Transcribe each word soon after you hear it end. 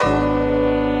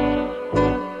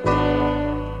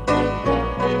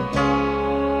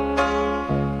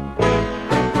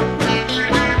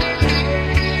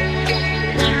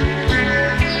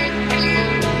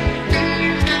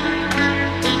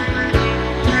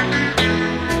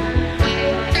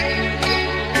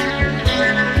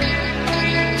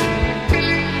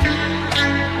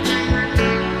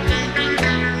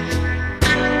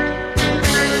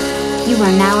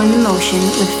Motion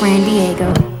with Fran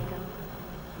Diego.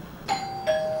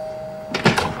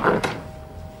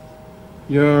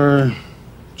 You're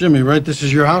Jimmy, right? This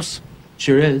is your house?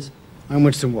 Sure is. I'm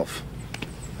Winston Wolfe.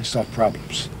 I solve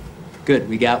problems. Good,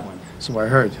 we got one. So I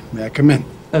heard. May I come in?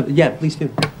 Yeah, please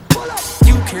do.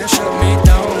 You can't shut me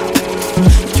down.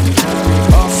 You turn me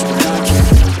off and I can't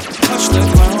touch the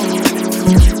ground.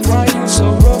 Why you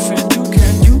so rough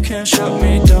and you can't shut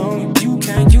me down. You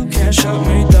can't shut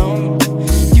me down.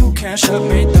 You can't shut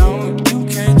me down. You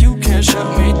can't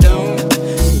shut me down.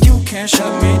 You can't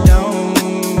shut me down.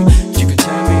 You can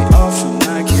turn me off and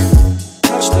I can't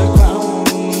touch the ground.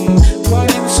 Why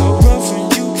you so rough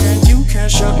and you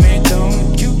can't shut me down.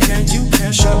 You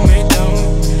can't shut me down.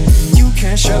 You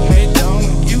can't shut me down.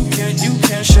 You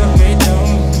can't shut me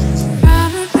down.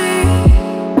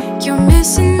 Probably you're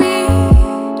missing me,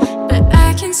 but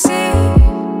I can see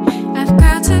I've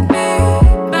got to be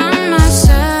by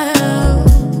myself.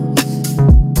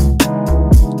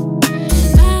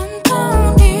 I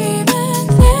don't even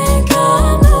think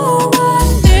I know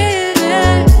what it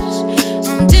is.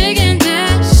 I'm digging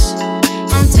this,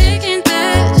 I'm taking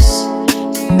this,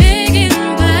 making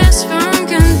the best from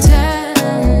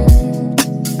content.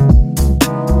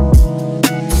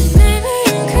 Maybe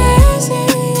I'm crazy,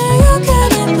 yeah, you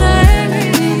couldn't blame me.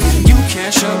 You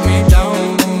can't shut me down.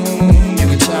 You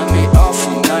can turn me off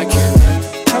and I can't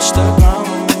touch the ground.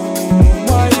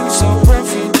 Why you so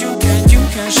perfect? You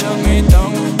can't shut me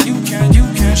down. You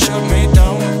can't shut me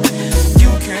down.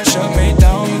 You can't shut me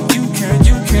down. You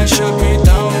can't shut me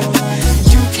down.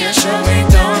 You can't shut me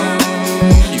down.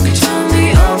 You can turn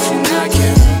me off and I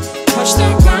can't touch the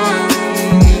ground.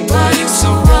 Why you so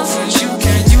rough and you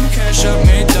can't shut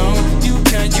me down. You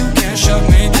can't shut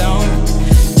me down.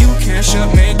 You can't shut me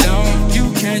down.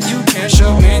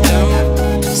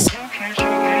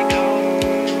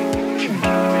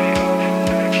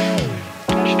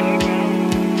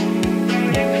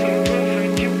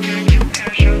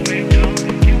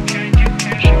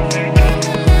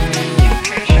 You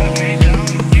can't shut me down.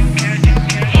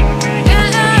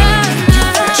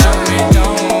 Shut me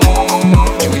down.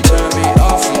 You can turn me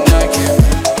off and I can't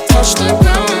touch the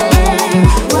ground.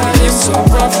 Why you so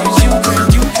rough and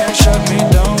you can't shut me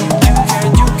down.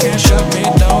 You can't shut me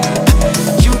down.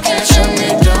 You can't shut me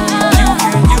down.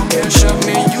 You can't shut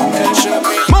me. You can't shut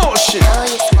me. Motion. Know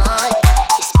you're smart,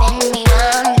 you spin me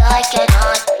round like an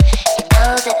art. You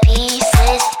know the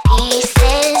pieces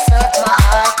of my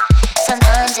heart.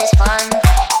 Sometimes it's fun,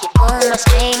 you pull my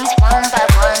strings one by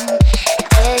one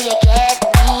until you get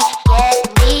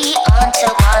me onto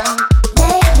one.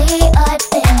 Lately I've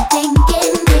been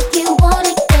thinking, if you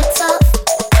wanna get tough,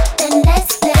 then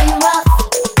let's play rough.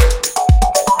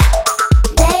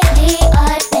 Lately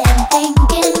I've been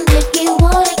thinking, if you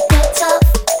wanna get tough,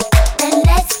 then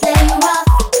let's play rough.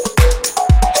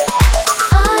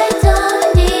 I don't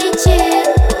need you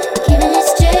giving it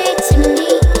straight to me,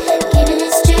 giving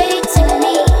it straight to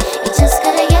me. You just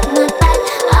gotta get my back.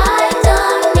 I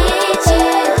don't need you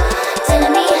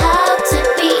telling me how to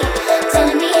be,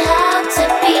 telling me how to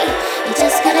be. You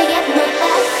just gotta get my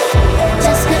back,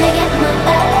 just gotta get my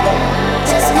back,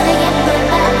 just gotta get my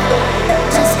back,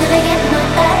 just gotta get my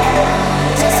back,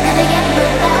 just gotta get my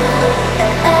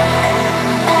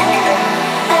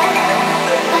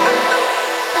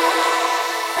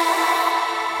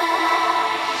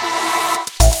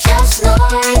Just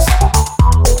noise,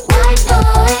 white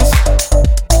noise.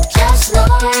 Just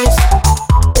noise,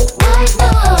 white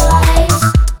noise.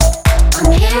 I'm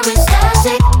hearing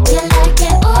static, you're like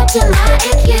an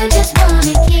automatic. You just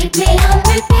wanna keep me on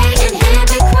repeat and hear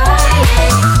me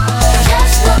crying.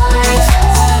 Just noise,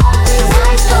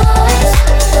 white noise.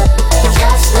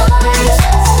 Just noise,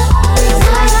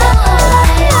 white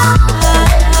noise.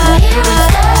 I'm hearing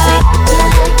static, you're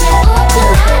like an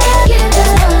automatic. You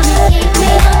just wanna keep me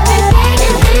on repeat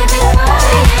and hear me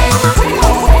crying.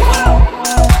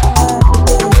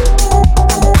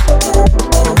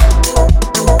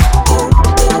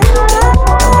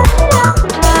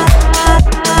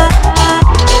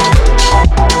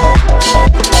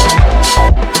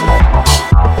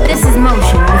 This is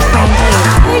Motion with Fran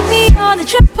Diego. Take me on a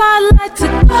trip I'd like to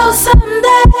go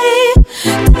someday.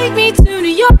 Take me to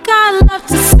New York, I'd love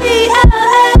to see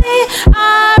LA. I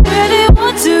really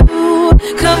want to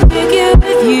come kick it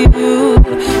with you.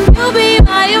 You'll be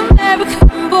my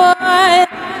American boy.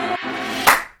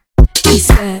 He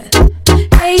said,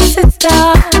 hey sister,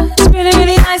 it's really,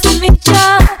 really nice to meet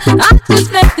ya. I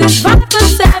just met this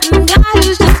 5'7" guy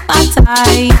who's just my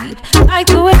type. Like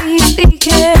the way he's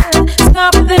speaking, his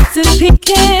confidence is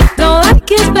peaking. Don't like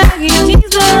his baggy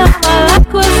jeans, but I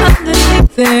like what's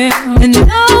underneath him. And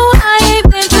no, I ain't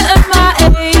been to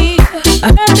MIA.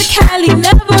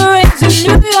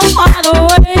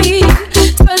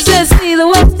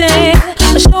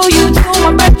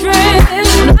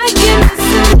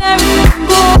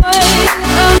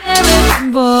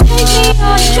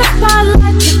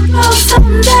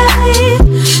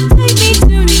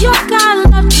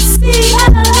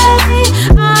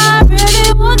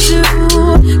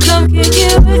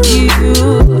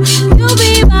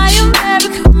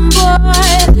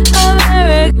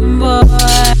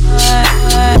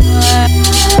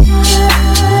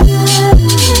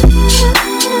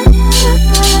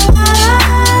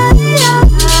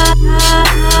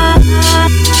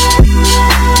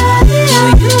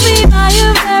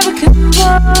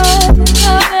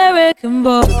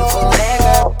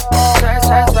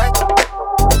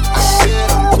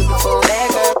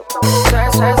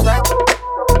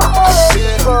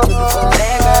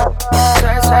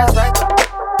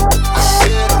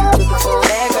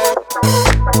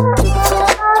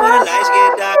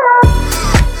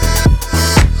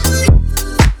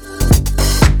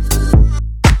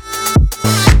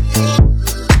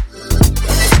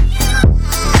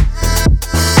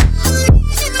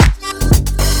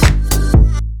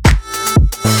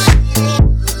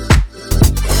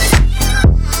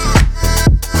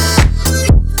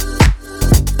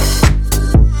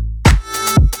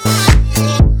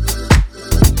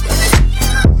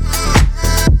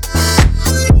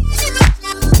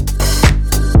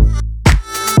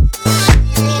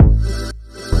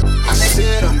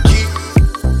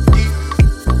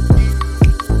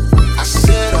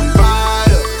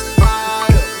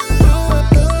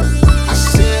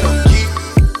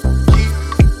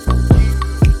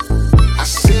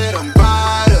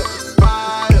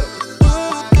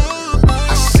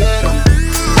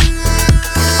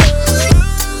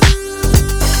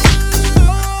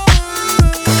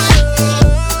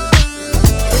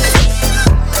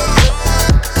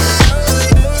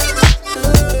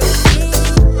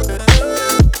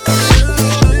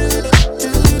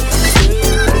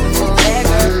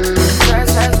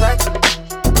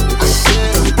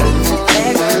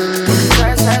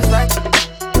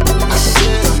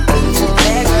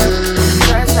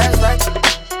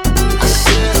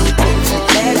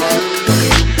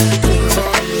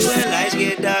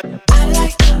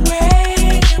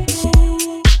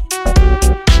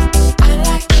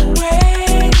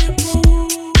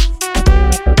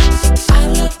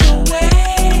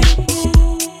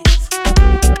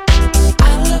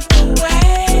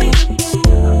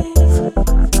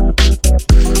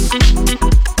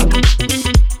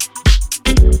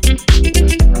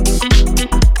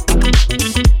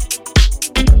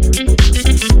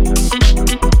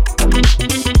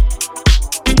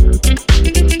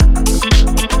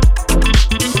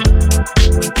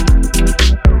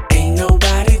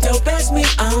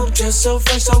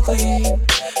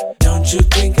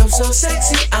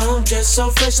 sexy, I'm just so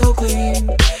fresh, so clean.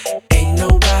 Ain't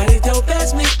nobody dope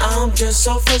as me, I'm just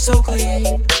so fresh, so clean.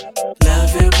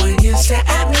 Love it when you stare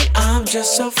at me, I'm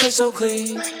just so fresh, so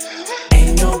clean.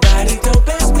 Ain't nobody dope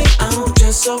as me, I'm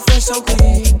just so fresh, so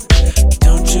clean.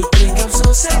 Don't you think I'm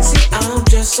so sexy, I'm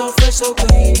just so fresh, so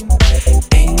clean.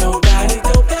 Ain't nobody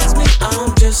dope as me,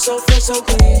 I'm just so fresh, so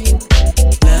clean.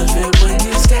 Love it when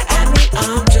you stare at me,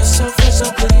 I'm just so fresh,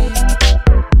 so clean.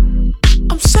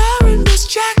 I'm sorry, Miss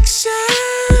Jackson,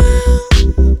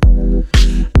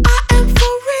 I am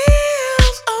for real.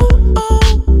 Oh, oh,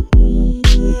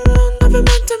 never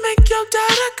meant to make your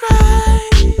daughter cry.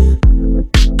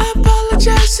 I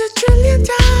apologize a trillion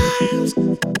times.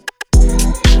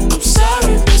 I'm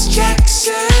sorry, Miss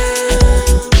Jackson,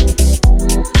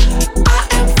 I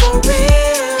am for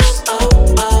real. Oh,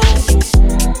 oh,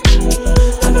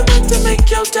 never meant to make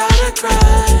your daughter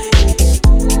cry.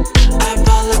 I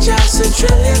apologize a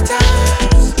trillion times.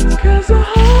 'Cause the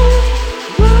whole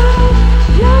world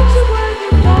loves it when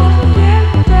you don't get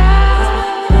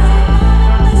down.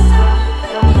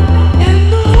 And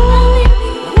the whole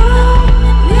world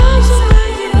loves it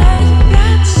when you let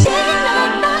that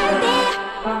sound.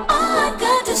 All I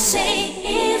got to say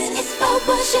is, if I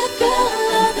was your girl,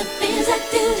 all the things I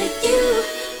do to you,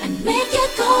 I'd make you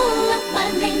call up my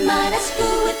name, might ask who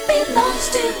it belongs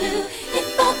to. If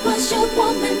I was your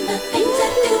woman, the things I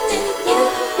do to you,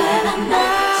 but I'm not,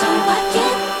 so I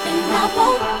can't and I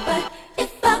won't. But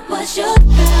if I was your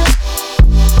girl,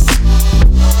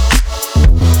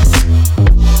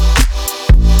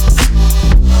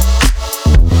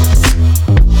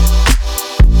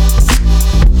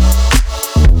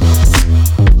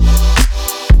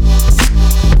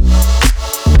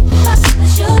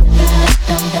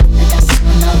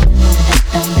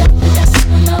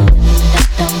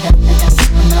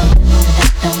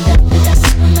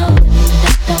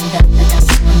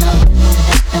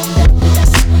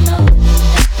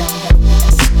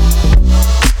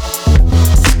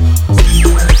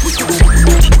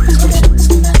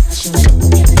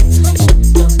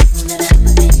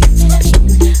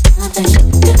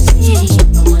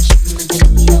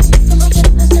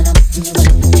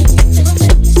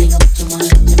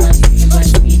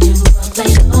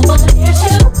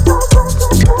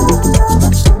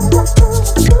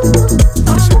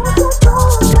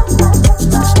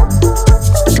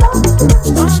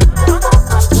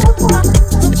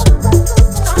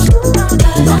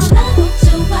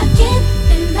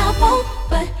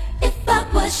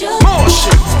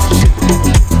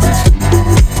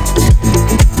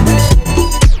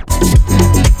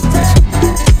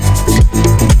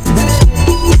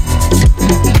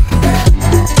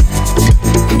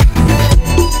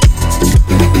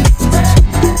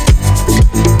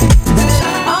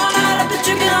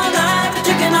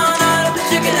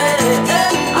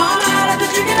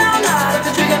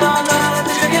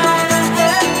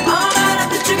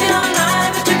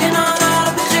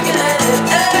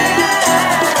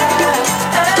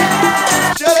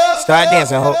 Start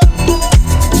dancing, ho.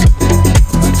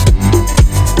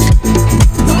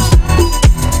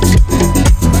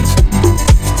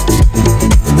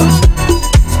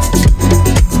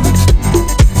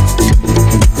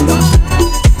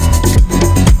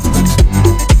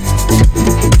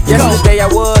 Yesterday I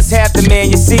was half the man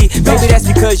you see. Maybe that's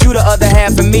because you the other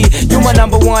half of me. You my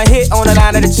number one hit on the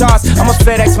line of the charts. I'm a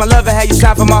FedEx, my lover, how you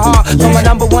sign for my heart. For my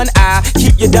number one eye,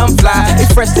 keep your dumb fly. They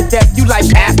fresh to death, you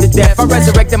life after death. I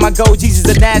resurrected my gold, Jesus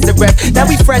of Nazareth. Now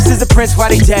we fresh as a prince, why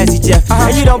they Jazzy Jeff?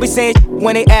 And you don't be saying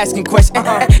when they asking questions.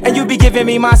 And you be giving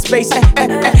me my space.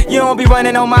 You don't be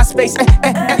running on my space.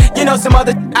 You know some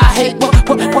other I hate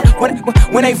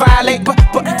when they violate. But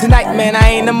tonight, man, I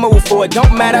ain't in the mood for it.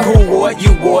 Don't matter who wore it,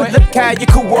 you wore it. Look how you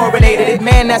coordinated it.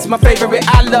 Man, that's my favorite.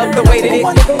 I love the way that it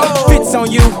fits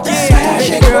on you. Yeah,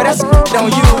 baby girl, that's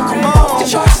on you. Come on,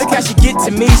 look how she get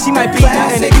to me. She might be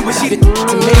nothing to you, but she the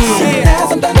to me. Yeah.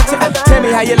 Tell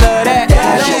me how you love that.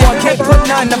 Number one, can't put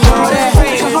nothing above that.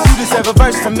 You deserve a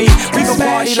verse from me. We gon'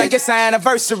 party like it's our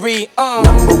anniversary.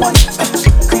 Number one,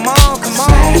 come on, come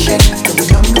on.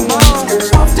 Come on,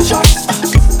 off the charts.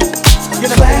 You're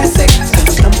the classic.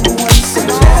 Number one,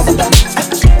 single as done.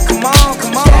 Come on,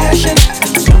 come on. Cash it.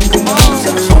 Come on,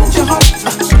 hold your heart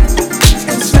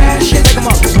and smash it. Come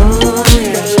on.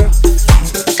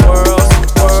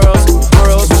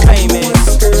 World's famous.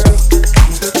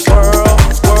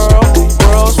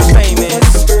 World's famous.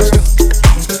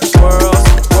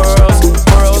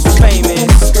 World's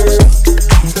famous.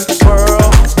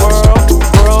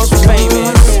 World's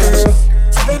famous.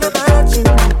 Something about you,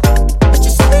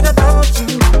 just something about you.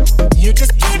 You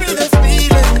just give me the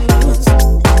feelings.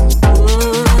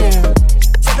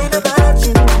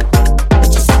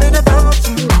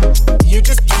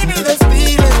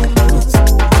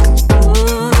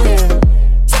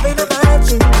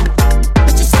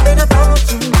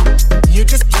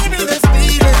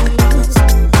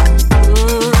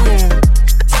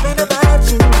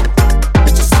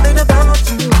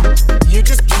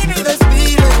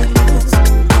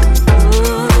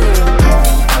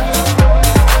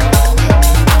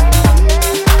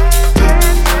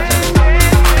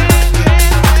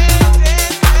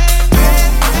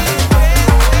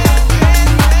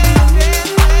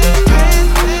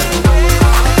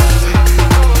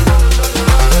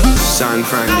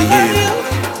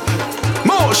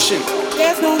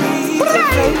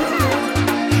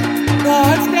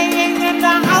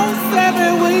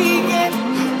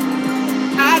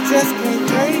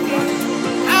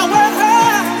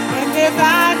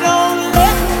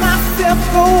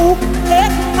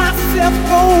 myself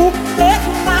go, let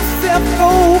myself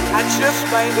go. I just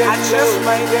made it,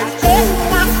 let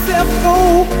myself go,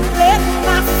 let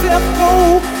myself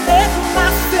go, let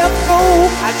myself go.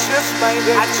 I just made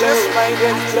it,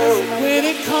 when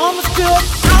it comes to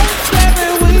out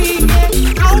every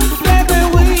weekend, out every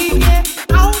weekend,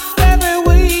 out every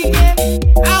weekend,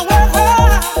 I work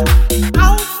hard,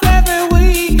 out every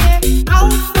weekend,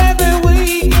 out every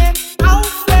weekend, out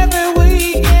every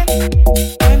weekend.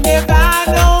 And if I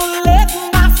don't let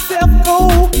myself go,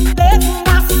 let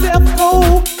myself go,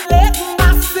 let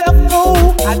myself go,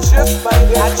 I just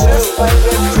made it, out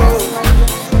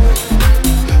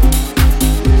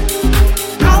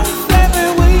every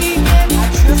weekend, I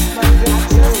just made it,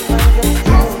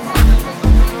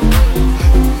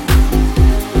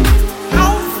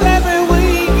 out every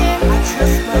weekend, I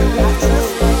just made it.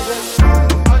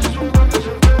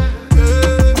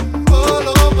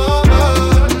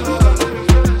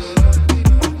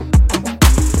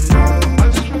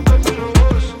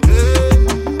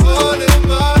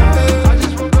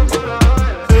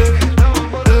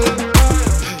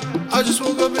 I just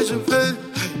woke up in Japan.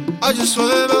 I just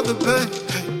swam out the bank.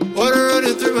 Water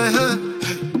running through my hand.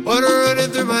 Water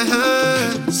running through my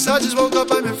hands. I just woke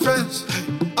up, I'm in France.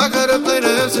 I got a plane to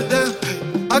Amsterdam.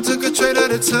 I took a train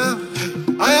out of town.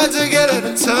 I had to get out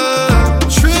of town.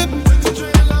 Trip.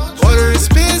 Water is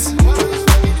space. You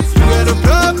got a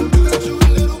problem.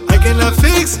 I cannot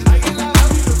fix it.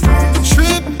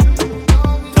 Trip.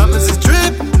 Thomas is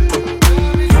drip.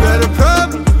 You got a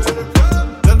problem.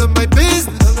 None of my business.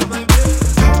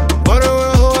 Water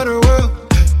world, water world,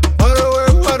 water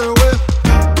world, water world.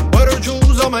 Water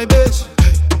jewels on my bitch.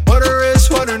 Water wrist,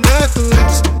 water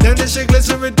Netflix. Damn, this shit glitz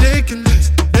and ridiculous.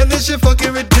 Damn, this shit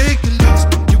fucking ridiculous.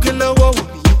 You can love walk with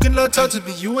me, you can love talk to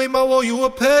me. You ain't my wall, you a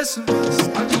pessimist.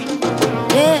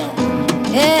 Yeah.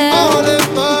 All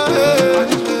in my head.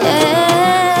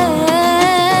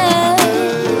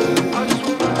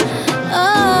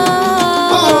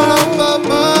 All on my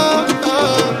mind.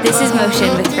 This is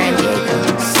Motion with Fran Diego.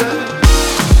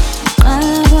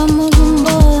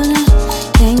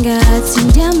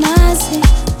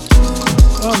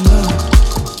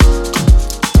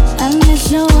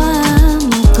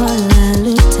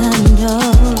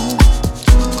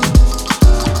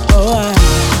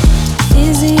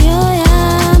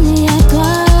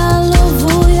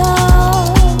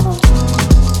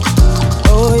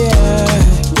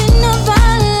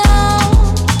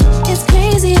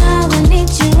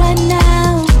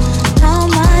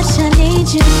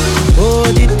 Oh,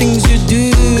 the things you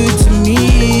do to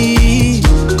me,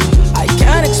 I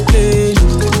can't explain,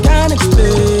 can't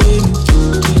explain.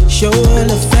 Show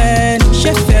all of Fanny,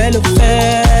 she fell of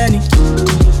Fanny.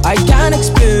 I can't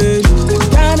explain,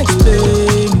 can't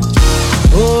explain.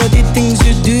 Oh, the things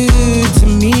you do to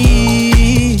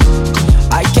me,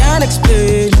 I can't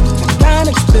explain, can't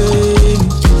explain.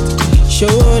 Show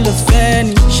all of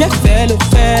Fanny, she fell of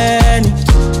Fanny.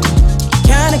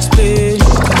 Can't explain,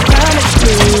 can't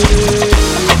explain.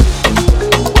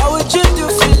 What would you do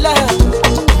for love?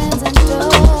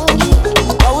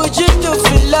 What would you do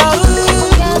for love?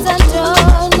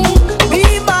 Be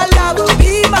my lover,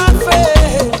 be my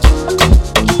friend.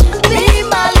 Be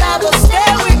my lover,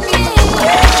 stay with me.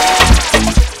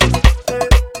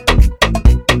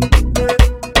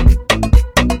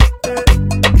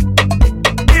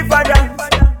 If I dance,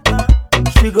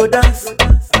 she go dance.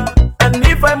 And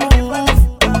if I move,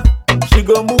 she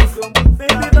go move.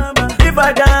 If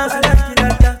I dance,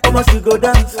 come on, she go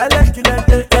dance. I like you like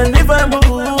that. And if I move,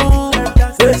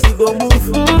 say she go move.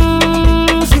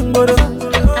 Shingoro,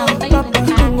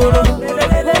 shingoro,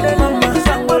 mama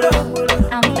sangoro.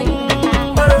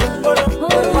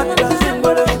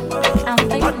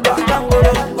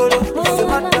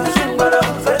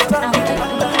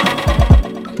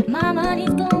 My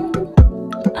money's gone,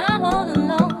 I'm all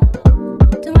alone.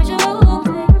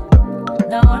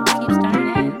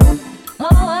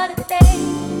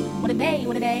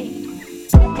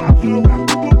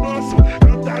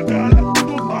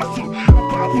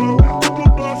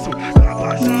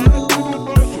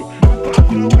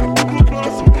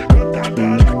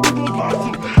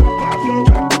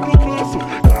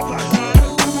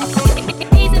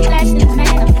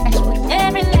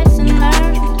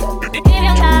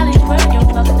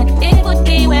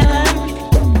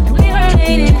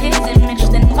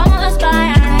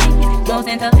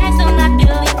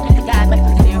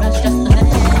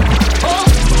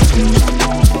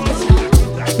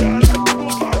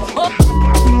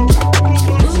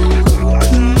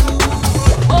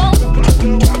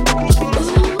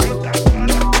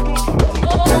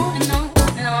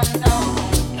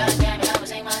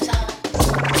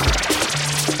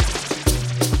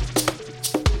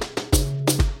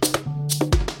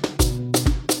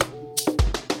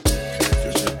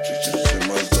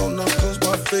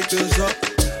 figures up.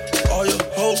 All your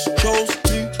hoes chose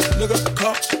me, nigga,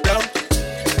 calm down.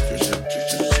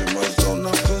 Just in my zone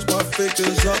now, cause my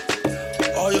figures up.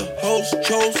 All your hoes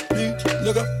chose me,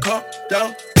 nigga, calm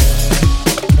down.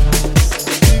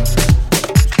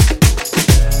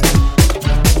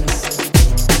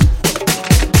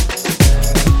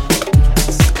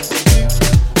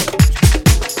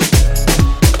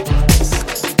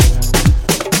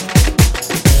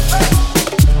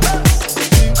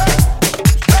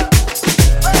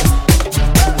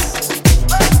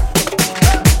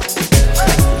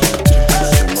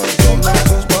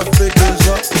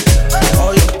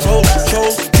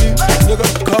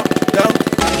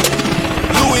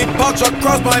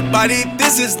 Across my body,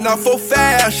 this is not for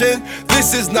fashion.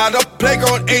 This is not a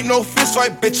playground, ain't no fist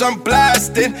fight, bitch, I'm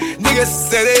blasting. Niggas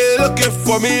say they looking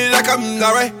for me like I'm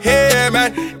not right here,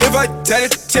 man. If I tell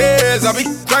it tears, I'll be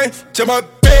crying to my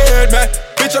bed, man.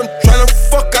 Bitch, I'm tryna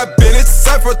fuck, I've been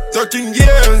inside for 13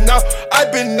 years now.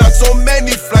 I've been on so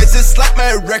many flights, it's like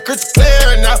my record's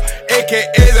clear now.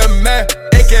 AKA the man,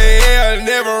 AKA I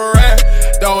never ran.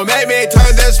 Don't make me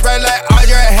turn this red light on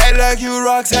your head like you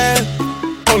Roxanne.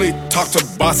 Only talk to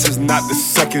bosses, not the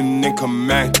second in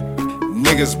command.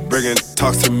 Niggas bringing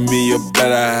talks to me, you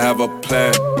better have a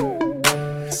plan.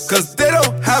 Cause they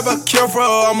don't have a cure for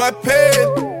all my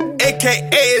pain. AKA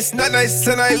it's not nice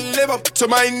and I live up to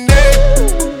my name.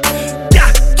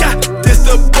 Yeah, this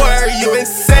the boy, are you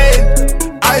insane?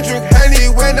 I drink Henny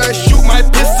when I shoot my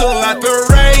pistol at the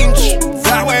range.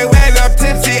 That way when I'm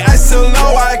tipsy, I still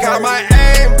know I got my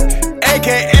aim.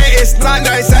 AKA it's not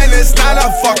nice and it's not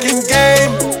a fucking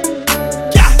game.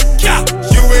 Yeah,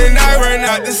 you and I were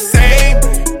not the same.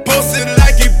 Posted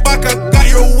like Ibaka, got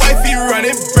your wifey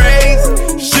running brains.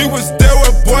 She was there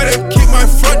with boy to keep my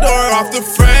front door off the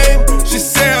frame. She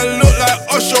say I look like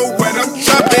Usher when I'm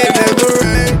trapping in the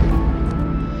rain.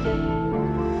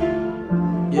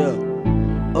 Yeah,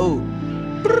 oh,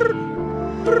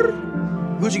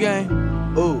 Gucci gang,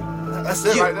 oh. That's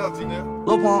it right now, T-Now.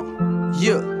 Lil Pump,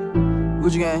 yeah.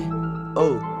 Gucci gang,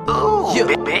 oh, yeah.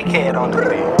 Big head on the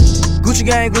beat. Gucci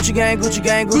gang, Gucci gang, Gucci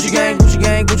gang, Gucci gang, Gucci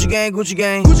gang, Gucci gang, Gucci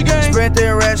gang, Gucci gang. Spread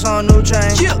their racks on new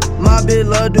chain. Yeah. My bitch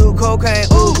love do cocaine.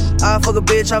 Ooh, I fuck a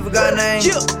bitch, I forgot name.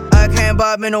 Yeah. I can't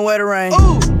buy me no wetter rain.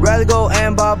 Ooh, rather go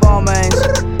and buy ball mains.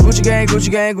 Gucci gang, Gucci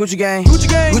gang, Gucci gang, Gucci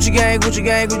gang, Gucci gang, Gucci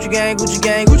gang, Gucci gang, Gucci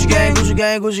gang, Gucci gang, Gucci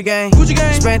gang, Gucci gang, Gucci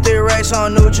gang. Spent 3 racks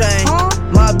on new chain.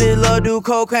 My bitch love do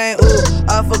cocaine. Ooh,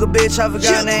 I fuck a bitch, I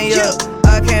forgot name. Yeah.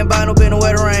 I can't buy no bitch no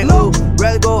wetter rain. Ooh,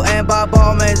 rather go and buy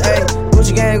ball mains. Ayy,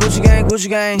 Gucci gang, Gucci gang, Gucci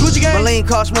gang, Gucci gang. My lean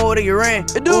cost more than your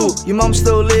rent. It do. Ooh, your mama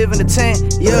still live in the tent.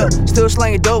 Yeah, still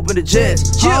slanging dope in the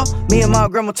jets. Yeah, me and my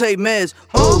grandma take meds.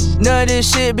 Ooh, none of this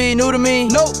shit be new to me.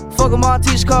 Nope. Fuck my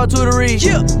teacher called tutory.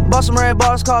 Yeah, bought some red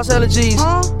bottles cost hella G's.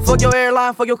 Fuck your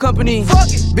airline, fuck your company. Fuck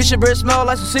it. Bitch, your breath smell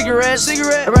like some cigarettes.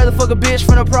 I'd rather fuck a bitch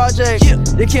from the project. Yeah,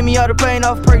 they kick me out the plane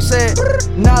off Perk set.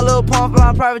 Now Lil Pump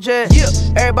flying private jet. Yeah,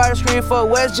 everybody scream for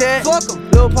WestJet. Fuck 'em.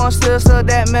 Lil Pump still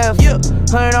that meth. Yeah,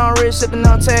 100 on wrist, sippin'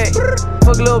 on tag.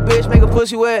 Fuck a little bitch, make a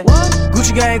pussy wet. What?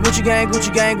 Gucci gang, Gucci gang, Gucci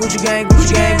gang, Gucci gang,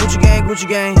 Gucci gang, Gucci gang, Gucci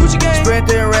gang, Gucci gang. Spread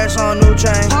their racks on new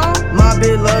chain. My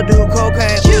bitch love do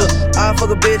cocaine. I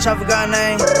fuck a bitch, I forgot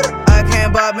name. I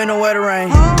can't buy me no wetter rain.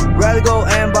 Rather go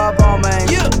and buy ball main.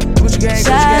 Gucci gang, Gucci gang,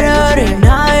 Saturday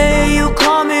night, you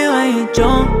call me when you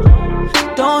drunk.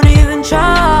 Don't even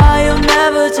try, you'll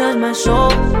never touch my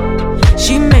soul.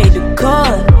 She made the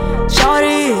cut,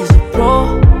 shawty is a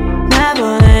pro.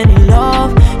 Never any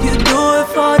love, you do it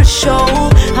for the show.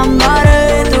 I'm about to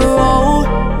hit the road,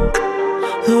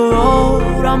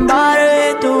 I'm about to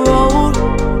hit the road,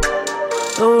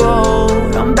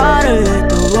 I'm about to hit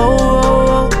the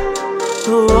road.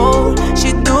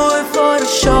 She do it for the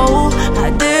show, I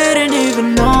didn't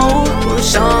even know.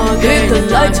 Hit the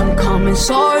lights, I'm coming,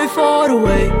 sorry for the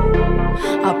wait.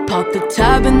 I popped the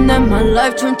tab and then my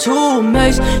life turned to a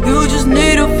maze. You just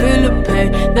need to feel the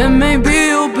pain, then maybe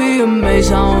you'll be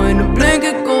amazed how in a blink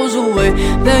it goes away.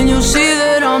 Then you'll see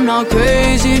that I'm not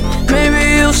crazy.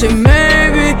 Maybe you'll say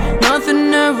maybe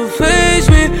nothing ever fazed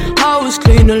me. I was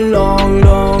clean a long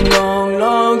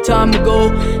time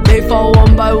ago. They fall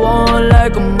one by one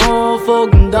like a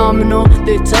motherfucking domino.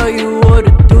 They tell you what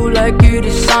to do like you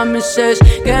the Simon Says.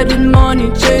 Get the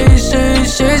money, chase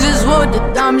is what the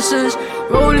diamond says.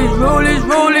 Rollies, rollies,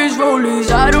 rollies, rollies.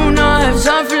 I do not have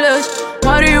time for less.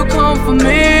 Why do you come for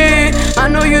me? I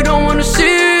know you don't wanna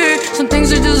see. Some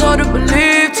things are just hard to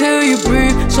believe till you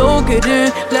breathe. Soak it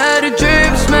in, let it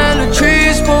drip, smell the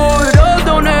trees. Pour it up,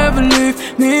 don't ever leave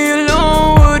me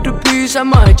alone with the peace. I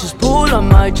might just pull, I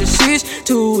might just cease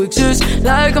to exist.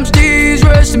 Like I'm Steve's,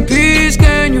 rest in peace.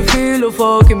 Can you feel a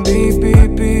fucking beat,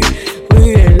 beat, beat?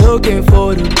 We ain't looking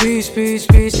for the peace, peace,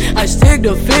 peace. I stick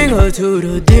the finger to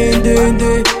the din, din,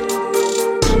 din.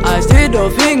 I stick the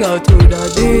finger to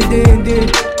the din, din, din.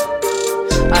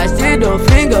 I stick the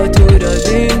finger to the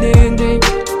din, din, din.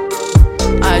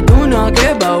 I do not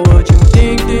care about what you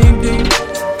think, think, think.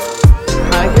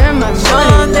 I get my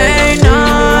Sunday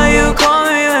night, you call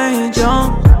me when you drunk.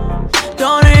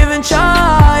 Don't even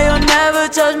try, you'll never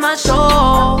touch my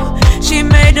soul. She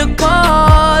made the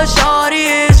call, shorty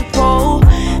is a pro.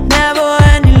 Never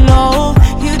any low,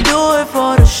 you do it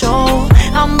for the show.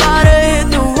 I'm about to hit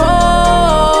the road,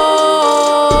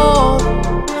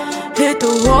 hit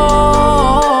the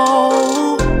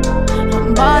road.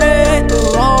 I'm about to hit the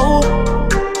road,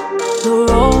 the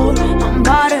road. I'm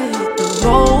about to hit the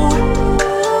road,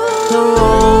 the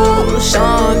road.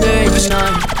 Sunday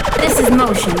night. This is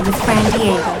Motion with Fran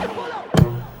Diego.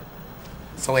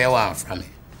 So what you want from me?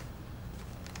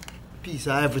 Piece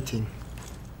of everything.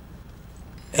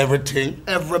 Everything?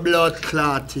 Every blood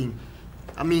clot thing.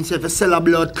 I mean, say if you sell a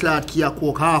blood clot key a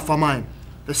coke, half of mine.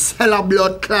 If you sell a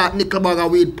blood clot nickel bag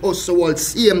of weed, post the wall,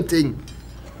 same thing.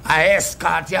 I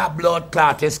escort your blood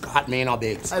clot, escort me in a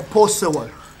bit. I post the wall.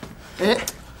 Eh?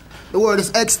 The word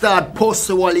is extort, post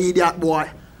the wall, idiot boy.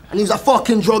 And he's a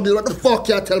fucking drug dealer. What the fuck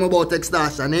you tell me about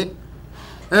extortion, eh?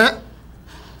 Eh?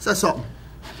 Say something.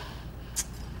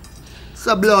 It's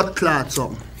a blood clot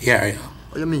something. Yeah.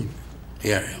 What you mean?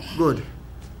 Yeah. Good.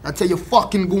 I tell you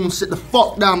fucking goons, sit the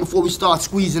fuck down before we start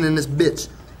squeezing in this bitch.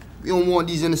 We don't want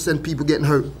these innocent people getting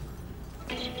hurt.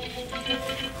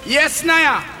 Yes,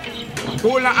 Naya.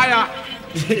 Cool na aya.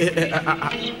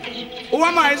 Who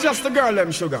am I? It's just the girl,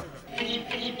 them sugar.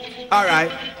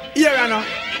 Alright. Here I know.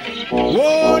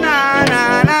 Whoa, na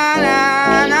na na na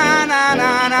na na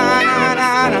na na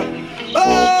na na.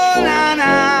 Oh, na na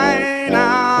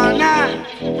na na.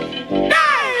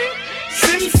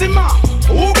 Sim Simma,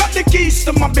 who got the keys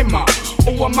to my bimmer?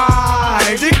 Who am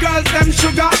I? The girls them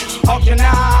sugar. How can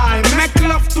I make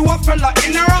love to a fella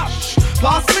in a rush?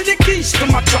 Pass me the keys to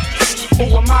my trucks. Who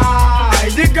am I?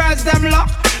 The girls them lock.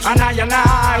 And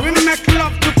I, we make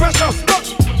love to precious.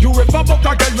 But you ever buck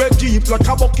a girl with deep like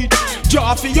a bucket?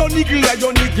 Draw for your niggle like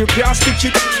your niggle can't stitch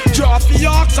it. Draw for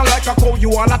your oxen like a cow, you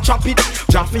wanna chop it.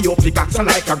 Draw for your pickaxe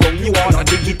like a gun, you wanna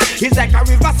dig it. It's like a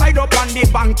riverside up on the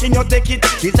bank and you take it.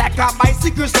 It's like a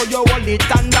bicycle so you hold it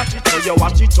and dash it. So you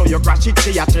watch it, so you crash it,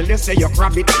 say you tell you say you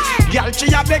grab it. Girl, she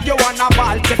a beg you wanna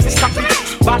ball, take it, stop it.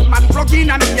 Batman plug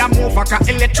in and me a move like a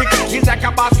electric. It's like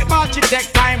a basketball, she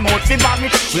take time out fi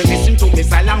vomit. Well, listen to me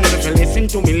silent, if you listen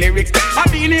to me lyrics. I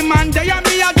be the man there and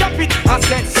me a drop it. I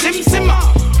said Sim Simma,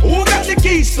 who got the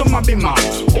keys to my bimmer?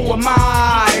 Who am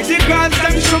I? The girls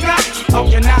them sugar. How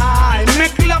can I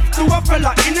make love to a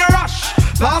fella in a rush?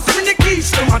 Pass me the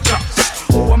keys to my trucks.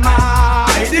 Who am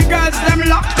I? The girls them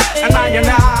lock. And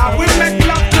I we make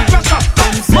love to pressure.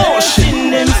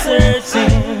 Motion, them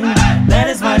searching. That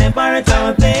is why they pirate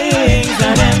our things.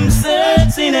 And them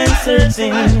searching and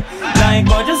searching. Like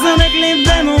gorgeous and I clip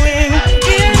them wing.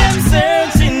 Hear them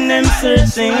searching, them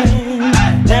searching.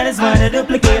 That is why they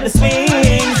duplicate the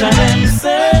swings. And them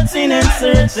searching and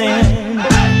searching.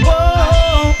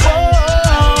 Whoa,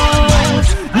 whoa.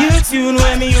 New tune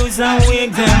when me use and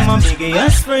wig them. My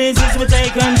biggest phrases we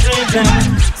take and trade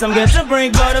them. Some get a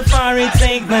break but the far it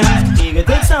take them. Eager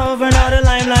takes over now the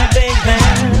limelight take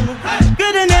them.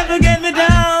 Could've never get me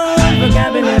down.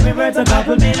 Vocabulary worth a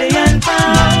couple billion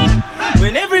pounds.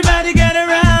 When everybody get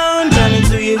around, coming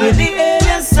to you with the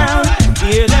alien sound.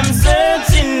 Hear them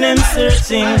searching, them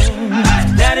searching.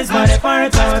 That is why they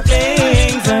pirate our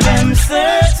things. And them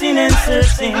searching and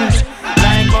searching.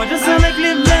 Like gorgeous and I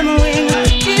clip them wing.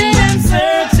 Hear them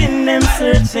searching, them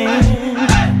searching.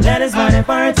 That is why they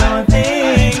pirate our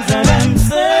things. And them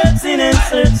searching and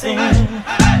searching.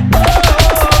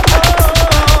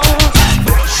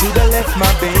 Shoulda left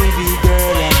my baby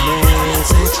girl a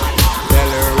message.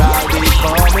 Tell her I'll be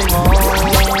coming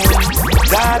home.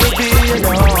 Gotta be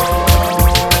alone.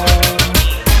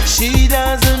 She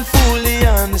doesn't fully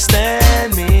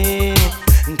understand me,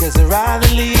 'cause I'd rather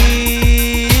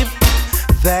leave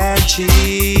than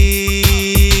cheat.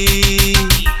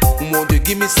 Won't you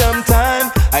give me some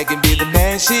time? I can be the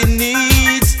man she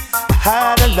needs.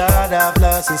 Had a lot of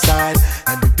loss inside,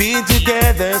 and we've been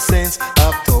together since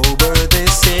October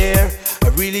this year. I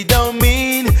really don't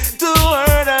mean to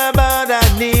hurt her, but I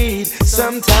need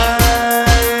some time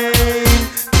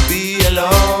to be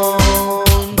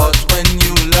alone. But when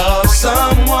you love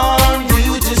someone,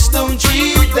 you just don't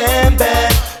treat them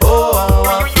bad. Oh,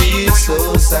 I feel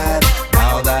so sad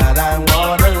now that I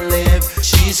wanna live.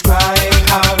 She's crying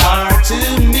out hard to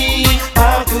me.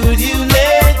 How could you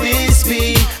let this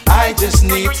be? I just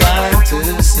need time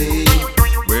to see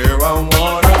where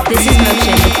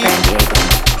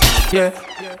Yeah.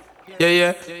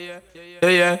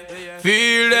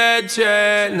 Feel that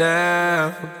chain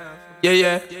now.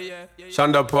 Yeah.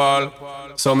 Shonda Paul.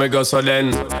 So me go so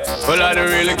then. Well, I don't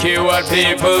really care what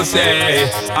people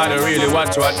say. I don't really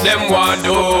watch what them want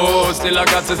do. Still I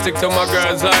got to stick to my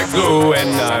girls like glue. And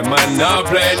I might not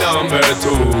play number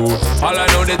 2. All I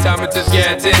know the time it is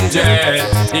getting jet.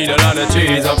 Need a lot of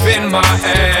trees up in my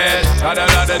head. Got a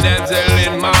lot of dental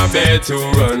in my bed to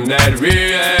run that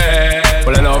real.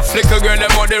 Well, I know flicker girl,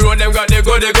 them on the road, them got the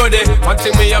goody. One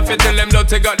thing me have to tell them, don't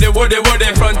they got the woody.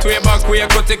 Front way, back way,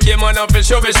 cut the came on up and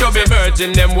shove it.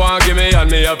 Virgin, them want give me, and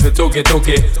me have to took it.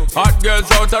 Hot girls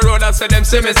out the road, I say them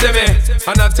see me.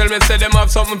 And I tell me, say them have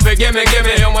something for gimme.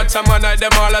 How much time I night,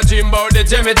 them all a dream about the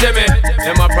Jimmy.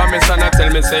 Them a promise, and I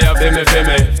tell me, say you feel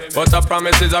me. But a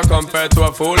promise is a compared to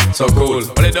a fool, so cool.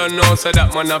 But they don't know, say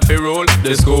that man have to rule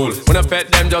the school. When I pet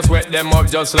them, just wet them up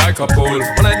just like a pool.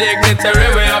 When I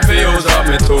dignitary way, I feel use up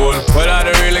me tool. But I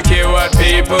don't really care what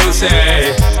people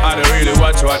say. I don't really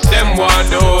watch what them want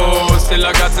do. Still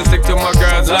I got to stick to my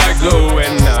girls like glue.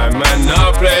 And I might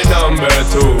not play number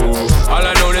 2. All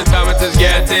I know this time it is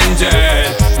getting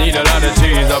jet. Need a lot of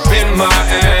trees up in my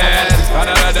head.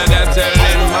 Got a lot of dental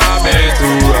in my bed to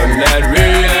run that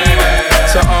real.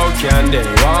 So how can they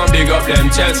want big up them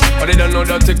chests? But they don't know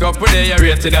that to go with they are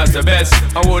rated as the best.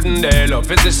 I wouldn't they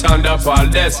love it's the sound of all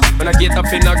this. When I get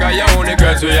up in a guy, you only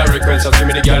girls with your request. Just give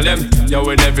me the girl them. Yo,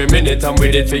 in every minute I'm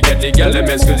with it, forget the girl them.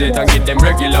 Excuse it and get them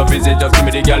regular visit. Just give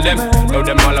me the girl them. Now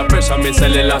them all a pressure me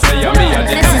selling last say me. I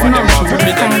did not want them off with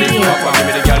me. Them big up and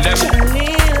give me the girl them.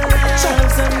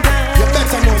 You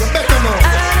better know.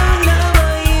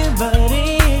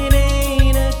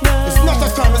 It's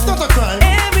not a crime.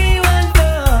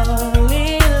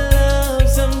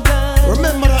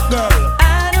 Remember that girl.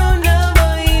 I don't know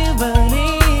about you, but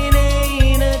it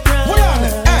ain't a crime. Hold on,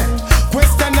 hey.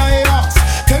 Question I ask.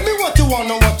 Tell me what you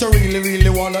wanna, what you really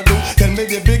wanna do. Tell me,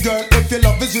 baby girl, if your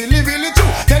love is really true.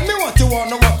 Tell me what you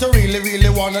wanna, what you really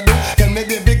wanna do. Tell me,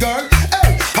 baby girl,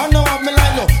 hey, I know I'm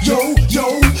like no. Yo,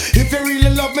 if you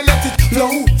really love me, let it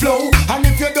flow. And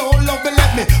if you don't love me,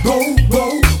 let me go.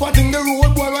 What in the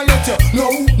road, boy, I let you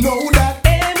know that.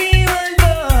 Everyone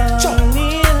falls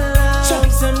in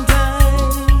love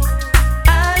sometimes. I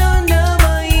don't know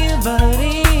about you, but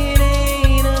it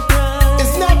ain't a crime.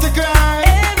 It's not a crime.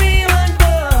 Everyone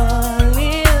falls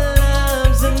in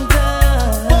love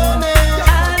sometimes.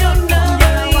 I don't know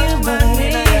about you, but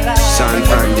it ain't a crime. Son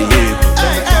from the youth.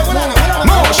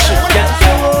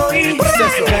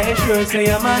 I sure say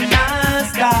I'm a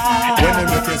nice guy. When they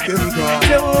make your skin crawl.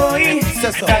 Joey,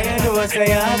 I know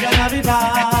say I'm gonna be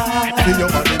bad. Feel your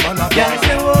body, man, a yeah,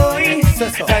 Joey, I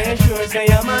sure say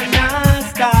I'm a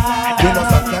nice guy. You know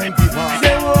sometimes people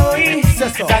Joey,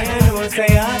 I know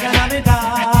say I'm gonna be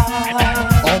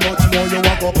bad. how much more you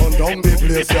walk up and down the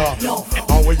place, yeah?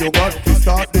 And when you got to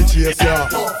start the chase, yeah?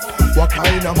 What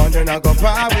kind of man you not go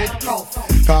par with?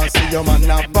 Can't see your man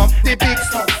not buff the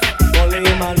pics. Only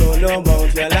man don't know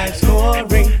about your life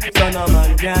story. So no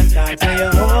man can talk to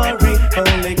your hurry.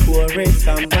 Only chorus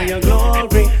some for your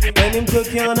glory. When him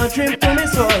took you on a trip to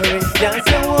Missouri, can't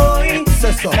say why.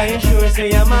 I sure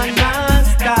say I'm a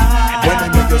master. When they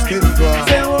make your skin crawl.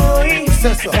 Say why. I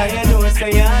know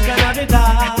say I'm gonna be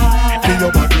bad. Feel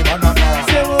your body, man, a bar.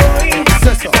 Say why.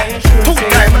 I sure say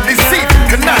I'm a deceiving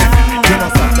tonight. You know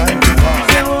sometimes people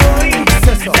say why.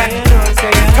 I know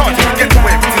say I'm thought you could get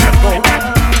away with it, go.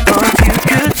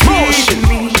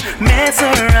 Me, mess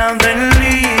around and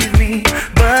leave me,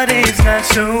 but it's not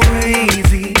so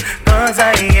easy, cause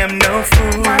I am no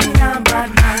fool.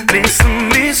 Listen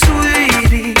me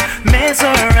sweetie, mess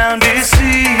around,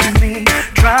 deceive me,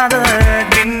 try to hurt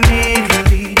me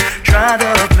neatly, try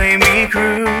to play me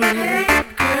cruel.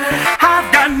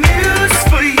 I've got news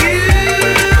for you,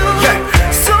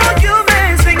 so you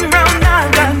messing around,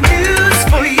 I've got news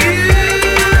for you.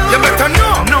 You better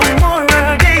know. No more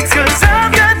heartaches, cause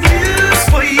I've got news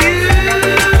for you.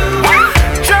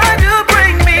 Try to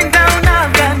bring me down,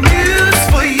 I've got news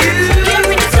for you.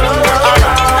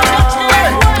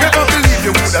 Never believe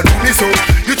you woulda do me so.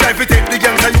 You try to take the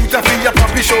gangs and you to feel your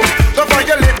papi show. Don't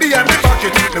violate behind me back,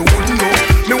 you think me wouldn't know.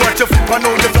 Me watch you flip and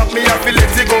now you flap me, I feel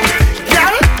let it go.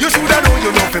 Girl, you shoulda know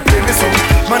you know fi play me so.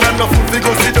 Man, I'm not fool fi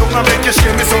go sit down and make you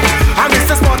shame me so. I miss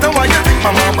the spot and why you think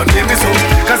my mama name me so.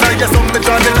 Cause I just me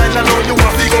draw the line and know you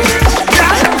want fi go.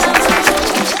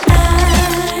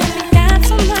 Got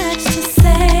so much to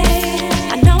say.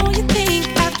 I know you think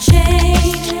I've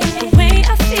changed the way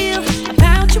I feel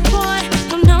about you, boy.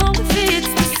 Don't know if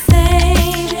it's the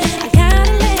same. I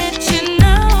gotta let you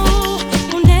know,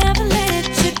 won't never let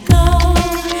you go.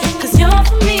 'Cause you're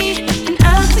for me and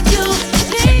I'm for you,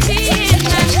 baby, and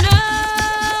I know.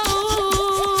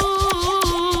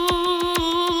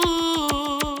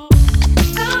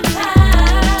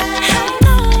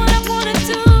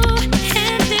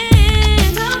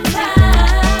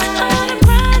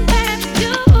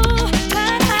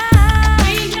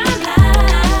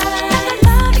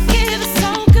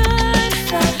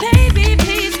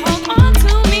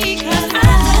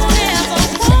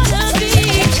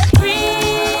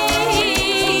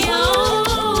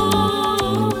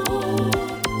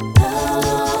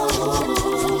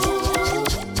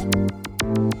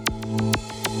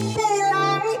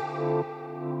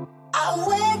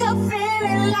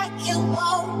 acting like you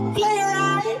won't play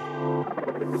right.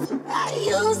 I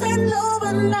use that love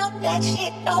and now that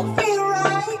shit don't feel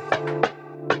right.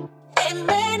 It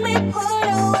made me put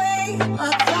away my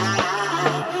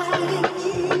pride.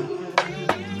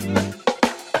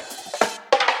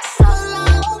 So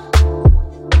long,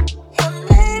 you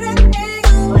made a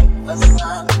nigga wait for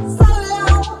some. So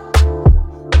long,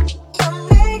 you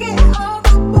make it hard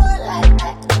to put like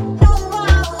that. No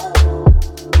more.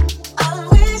 I'm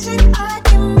wishing I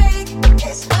can make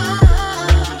this hard.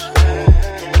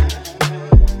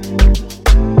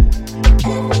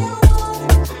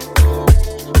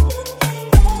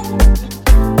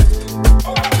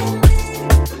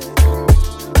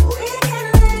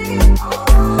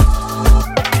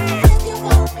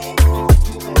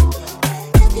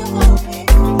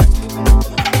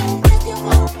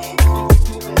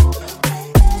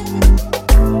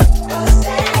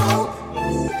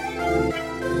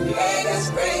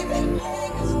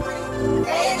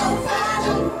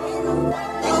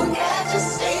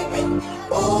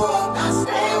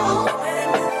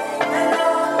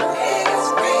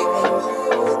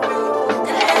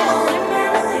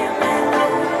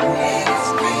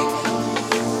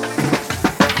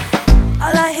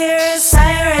 All I hear is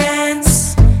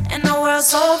sirens, and the world's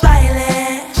so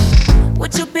violent.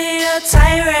 Would you be a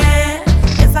tyrant?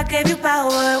 If I gave you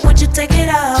power, would you take it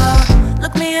all?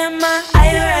 Look me in my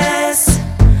iris,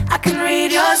 I can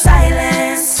read your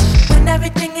silence. When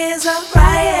everything is a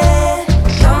riot,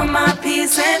 you're my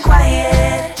peace and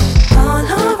quiet. All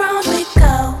around we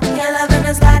go, your loving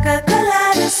is like a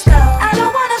kaleidoscope. I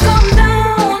don't wanna come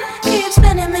down, keep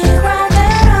spinning me round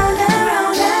and round and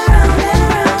round and round and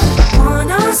round.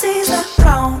 Wanna seize the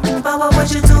throne, but what would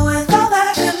you do with all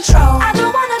that control? I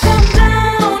don't wanna come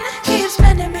down, keep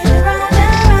spinning me round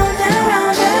and round and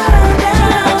round and round and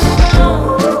round.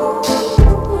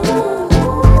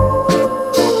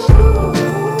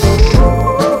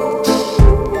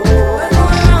 We're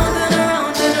going round and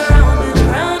around and around and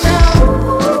around now.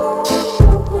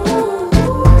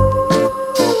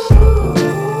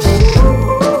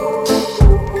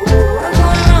 We're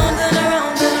going round and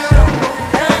around and around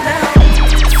and around.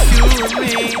 You and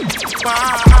me,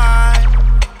 why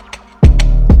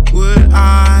would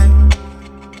I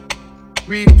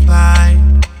reply?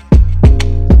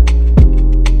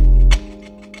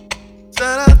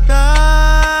 Da-da-da,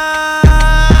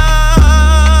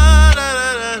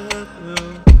 da-da-da-da.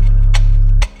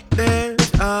 There's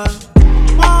a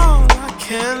wall I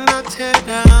cannot tear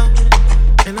down,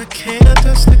 and I can't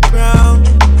touch the ground.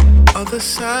 All the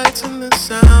sights and the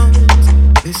sounds,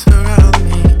 they surround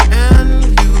me. And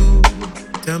you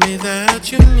tell me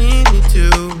that you need me to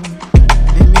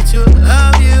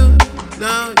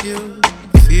love you,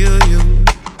 feel you,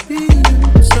 be you.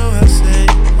 So I say,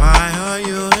 why are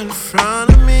you in front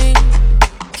of me?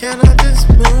 Can I just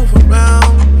move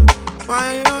around?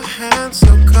 Why are your hands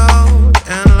so cold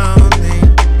and lonely?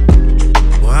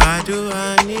 Why do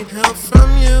I need help from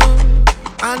you?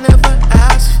 I never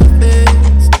asked for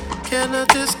this. Can I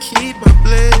just keep my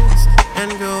bliss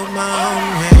and go my own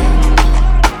way?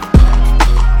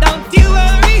 Don't you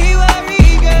worry, worry,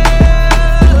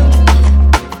 girl.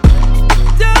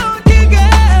 Don't you,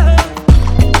 girl?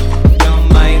 Your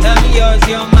mind, I'm yours,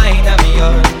 your mind, I'm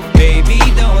yours. Baby,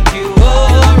 don't you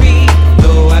worry.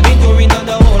 Though I've been touring on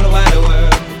the whole wide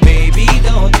world. Baby,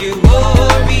 don't you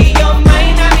worry. Your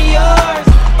mind, I'm yours,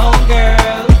 oh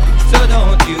girl. So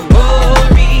don't you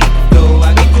worry. Though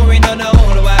I've been touring on the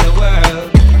whole wide world,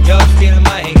 you're still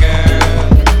my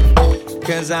girl.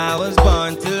 'Cause I was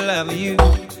born to love you.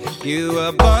 You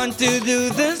were born to do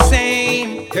the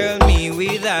same. Girl, me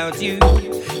without you,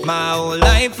 my whole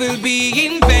life will be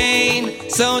in vain.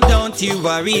 So don't you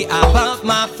worry about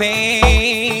my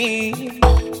fame.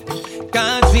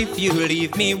 'Cause if you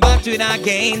leave me, what would I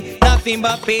gain? Nothing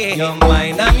but pain. Your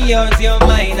mind, I'm yours, your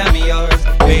mind, I'm yours.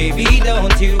 Baby,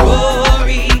 don't you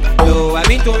worry. Though I've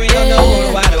been touring on the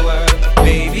whole wide world.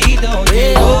 Baby, don't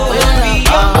you worry.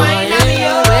 Your mind, I'm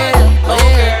yours, oh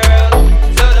girl.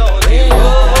 So don't you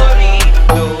worry.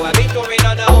 Though I've been touring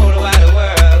on the whole wide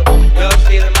world, you're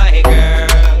still my girl.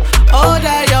 Oh,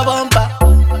 that your bumper.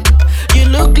 You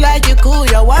look like you cool.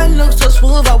 Your one looks so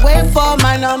smooth. I wait for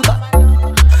my number.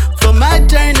 For my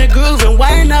turn to groove and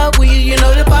wind up with you. You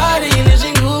know the party is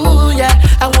in groove, yeah.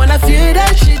 I wanna feel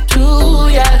that shit too,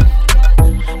 yeah.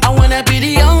 I wanna be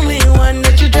the only one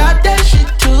that you drop that shit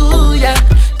to, yeah,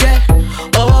 yeah.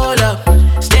 Hold up.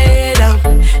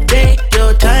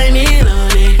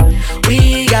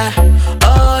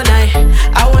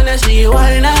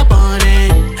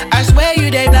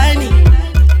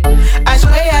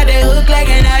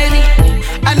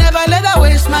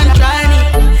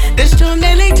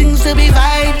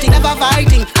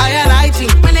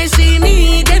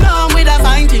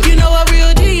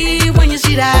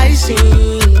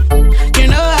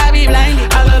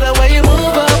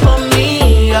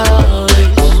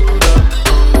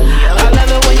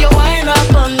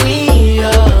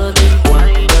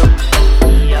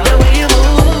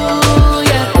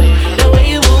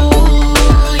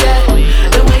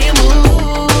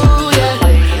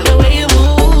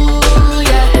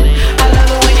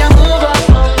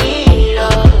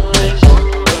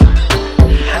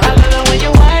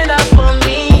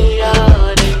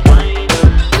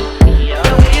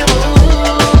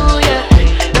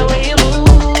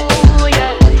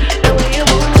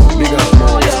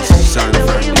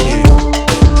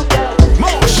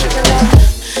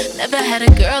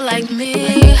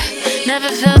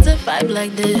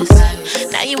 like this.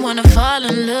 Now you wanna fall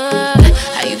in love.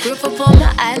 How you grip up on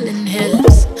my island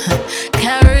hips.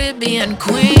 Caribbean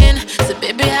queen. So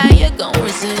baby, how you gon'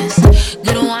 resist?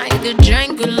 Good wine, good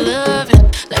drink, good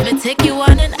loving. Let me take you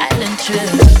on an island trip.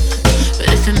 But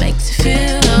if it makes you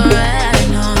feel alright,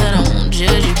 know that I won't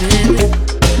judge you, baby.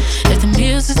 If the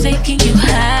music's taking you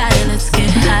high, let's get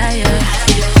higher.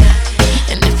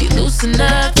 And if you loosen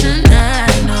up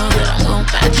tonight, know that I'm gon'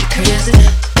 find you crazy.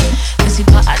 Cause you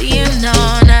partying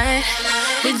all night.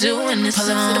 We're doing this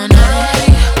all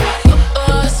night.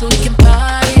 So we can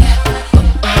party.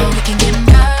 We can get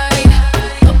married.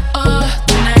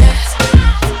 Tonight.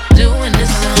 Doing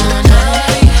this all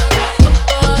night.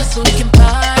 So we can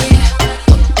party.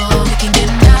 We can get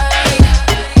married.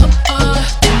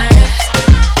 Tonight.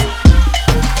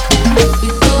 We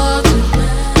go to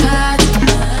party,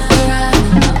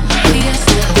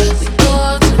 fiesta. We go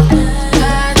to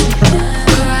party,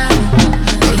 fiesta.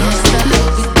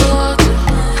 We go to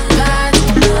party,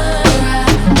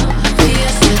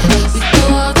 fiesta. We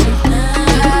go to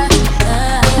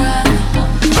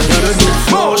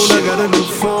I got a new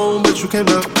phone, but you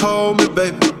cannot call me,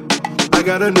 baby. I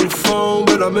got a new phone,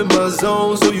 but I'm in my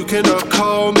zone, so you cannot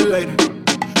call me later.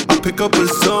 I pick up a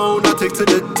zone, I take to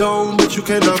the dome, but you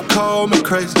cannot call me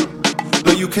crazy.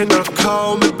 No, you cannot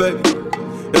call me, baby.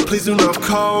 And please do not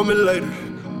call me later.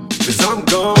 Cause I'm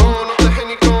gone.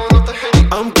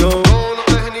 I'm gone.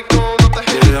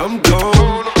 Yeah, I'm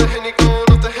gone.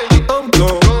 I'm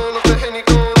gone.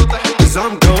 Cause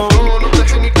I'm gone.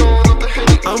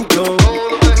 I'm gone.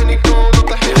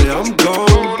 Yeah, I'm gone.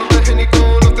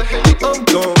 I'm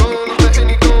gone.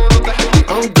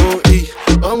 I'm gon' eat.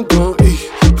 I'm gon' eat.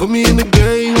 Put me in the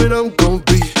game and I'm gon'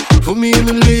 be. Put me in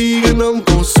the league and I'm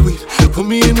gon' sweep. Put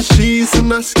me in the sheets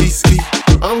and I ski ski.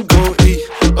 I'm gon' eat.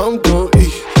 I'm gon'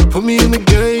 eat. Put me in the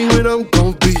game and I'm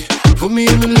gon' be. Put me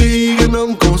in the league and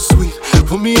I'm gon' sweep.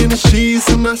 Put me in the sheets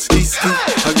and I ski ski.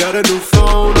 I got a new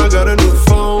phone,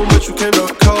 but you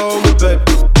cannot call me, baby.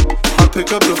 I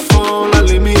pick up the phone, like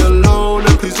leave me alone,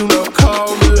 and please do not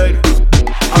call me later.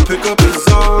 I pick up the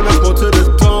zone, I go to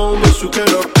the dome, but you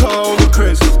cannot call me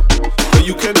crazy. No,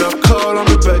 you cannot call on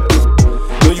me, baby.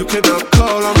 No, you cannot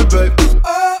call on me, baby.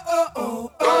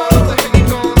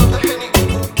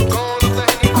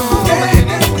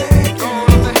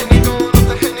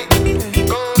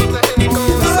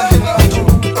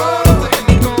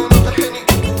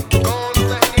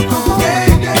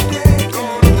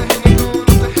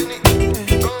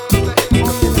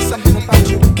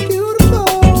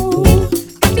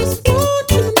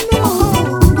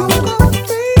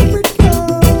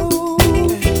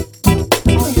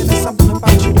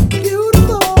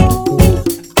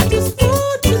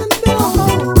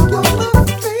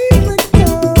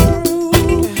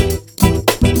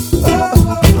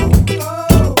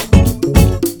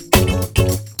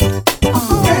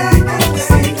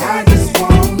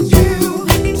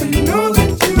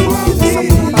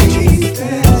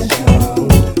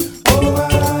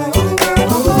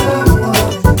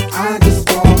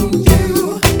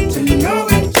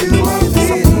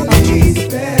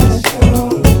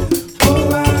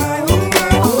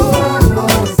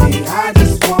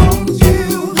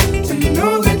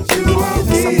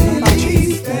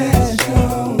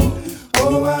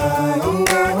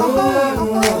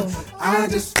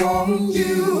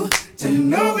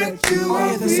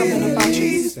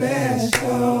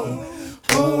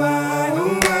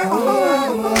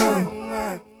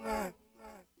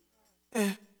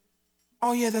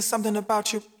 Oh yeah, there's something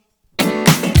about you.